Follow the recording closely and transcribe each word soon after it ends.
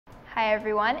Hi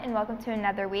everyone, and welcome to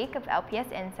another week of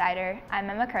LPS Insider. I'm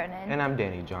Emma Cronin. And I'm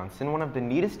Danny Johnson. One of the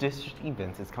neatest district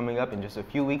events is coming up in just a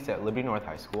few weeks at Liberty North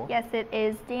High School. Yes, it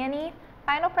is, Danny.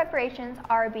 Final preparations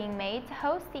are being made to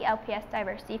host the LPS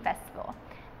Diversity Festival.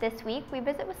 This week, we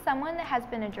visit with someone that has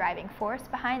been a driving force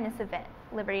behind this event,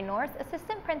 Liberty North's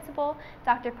Assistant Principal,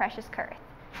 Dr. Precious Kurth.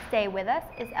 Stay with us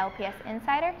as LPS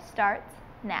Insider starts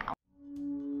now.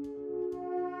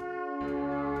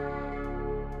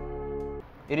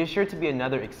 It is sure to be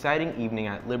another exciting evening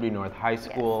at Liberty North High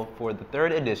School for the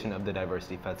third edition of the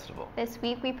Diversity Festival. This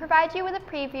week, we provide you with a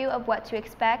preview of what to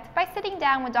expect by sitting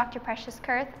down with Dr. Precious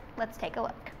Kurth. Let's take a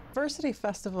look. Diversity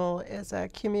Festival is a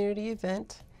community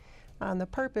event. The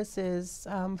purpose is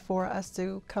for us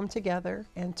to come together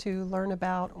and to learn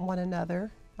about one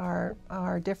another,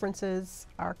 our differences,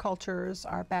 our cultures,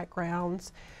 our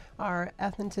backgrounds, our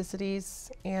ethnicities,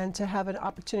 and to have an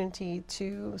opportunity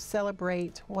to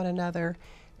celebrate one another,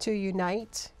 to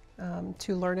unite,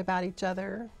 to learn about each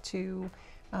other, to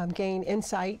gain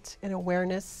insight and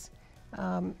awareness,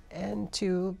 and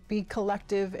to be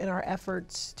collective in our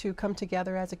efforts to come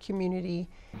together as a community.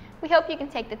 We hope you can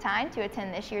take the time to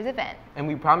attend this year's event. And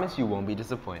we promise you won't be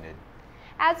disappointed.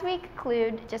 As we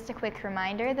conclude, just a quick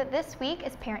reminder that this week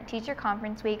is Parent-Teacher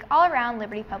Conference Week all around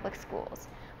Liberty Public Schools.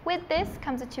 With this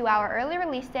comes a 2-hour early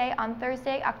release day on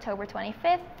Thursday, October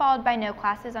 25th, followed by no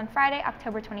classes on Friday,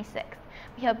 October 26th.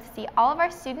 We hope to see all of our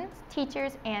students,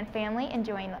 teachers, and family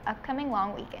enjoying the upcoming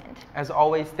long weekend. As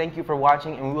always, thank you for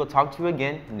watching, and we will talk to you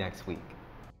again next week.